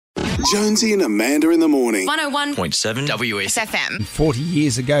Jonesy and Amanda in the morning. 101.7 WSFM. 40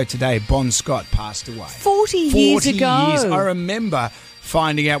 years ago today, Bon Scott passed away. 40 years ago. Years. I remember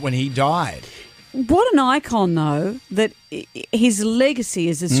finding out when he died. What an icon, though, that his legacy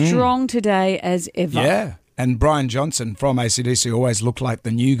is as strong today as ever. Yeah. And Brian Johnson from AC/DC always looked like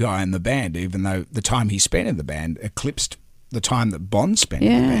the new guy in the band, even though the time he spent in the band eclipsed the time that Bon spent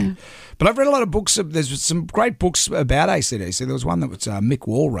in the band. But I've read a lot of books. There's some great books about AC/DC. There was one that was Mick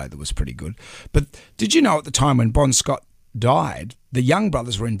Wall wrote that was pretty good. But did you know at the time when Bon Scott died, the Young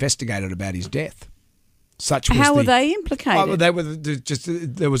brothers were investigated about his death? How were they implicated? They were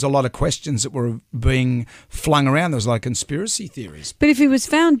there was a lot of questions that were being flung around. There was like conspiracy theories. But if he was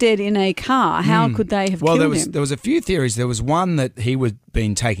found dead in a car, how could they have killed him? There was a few theories. There was one that he was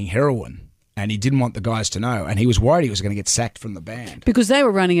been taking heroin and he didn't want the guys to know, and he was worried he was going to get sacked from the band. Because they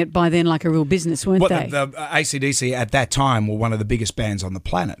were running it by then like a real business, weren't they? The AC/DC at that time were one of the biggest bands on the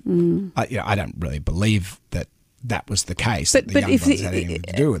planet. I don't really believe that was the case, that the Young Brothers had anything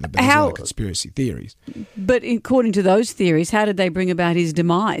to do with it, but there's a lot of conspiracy theories. But according to those theories, how did they bring about his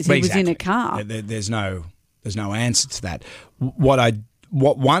demise? He was in a car. There's no answer to that.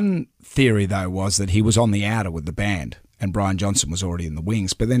 What one theory, though, was that he was on the outer with the band and Brian Johnson was already in the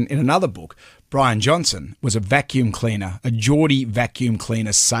wings. But then in another book, Brian Johnson was a vacuum cleaner, a Geordie vacuum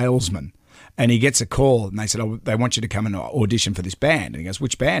cleaner salesman. And he gets a call and they said, they want you to come and audition for this band. And he goes,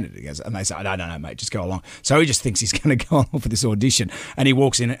 which band? And he goes, and they say, I don't know, mate, just go along. So he just thinks he's going to go along for this audition. And he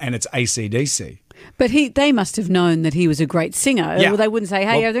walks in and it's AC/DC. But they must have known that he was a great singer. Yeah. Or they wouldn't say,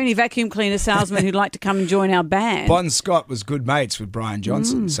 hey, are there any vacuum cleaner salesmen who'd like to come and join our band? Bon Scott was good mates with Brian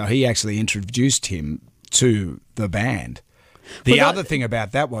Johnson. So he actually introduced him to the band. The other thing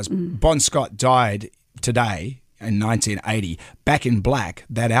about that was Bon Scott died today in 1980. Back in Black,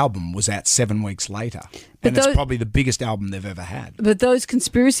 that album was out 7 weeks later. And it's probably the biggest album they've ever had. But those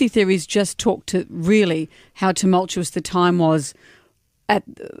conspiracy theories just talk to really how tumultuous the time was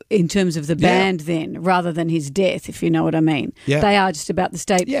in terms of the band then, rather than his death, if you know what I mean. Yeah. They are just about the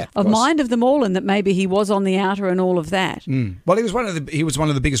state of mind of them all, and that maybe he was on the outer and all of that. Well, he was one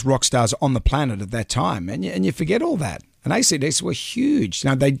of the biggest rock stars on the planet at that time, and you forget all that. And AC/DC were huge.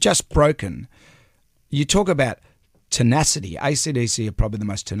 Now, they'd just broken. You talk about tenacity. AC/DC are probably the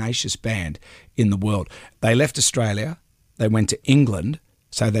most tenacious band in the world. They left Australia. They went to England.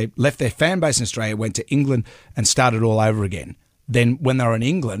 So they left their fan base in Australia, went to England and started all over again. Then when they were in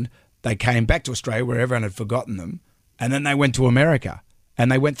England, they came back to Australia where everyone had forgotten them. And then they went to America and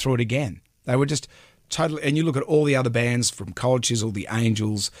they went through it again. They were just totally, and you look at all the other bands from Cold Chisel, The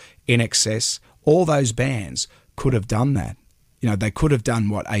Angels, INXS, all those bands could have done that. You know, they could have done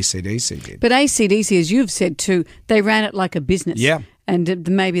what AC/DC did. But AC/DC, as you've said too, they ran it like a business. Yeah. And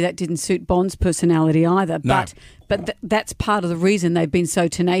maybe that didn't suit Bon's personality either. No. But that's part of the reason they've been so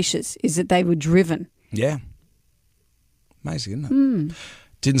tenacious, is that they were driven. Yeah. Amazing, isn't it?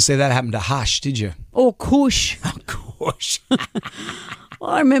 Didn't see that happen to Hush, did you? Or Kush. Oh, gosh.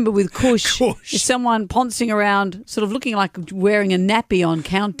 Well, I remember with Kush, Kush. is someone poncing around, sort of looking like wearing a nappy on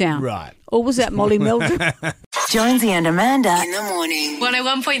Countdown. Right. Or was that Molly Meldrum? Jonesy and Amanda In the morning.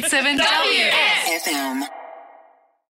 101.7 WSFM.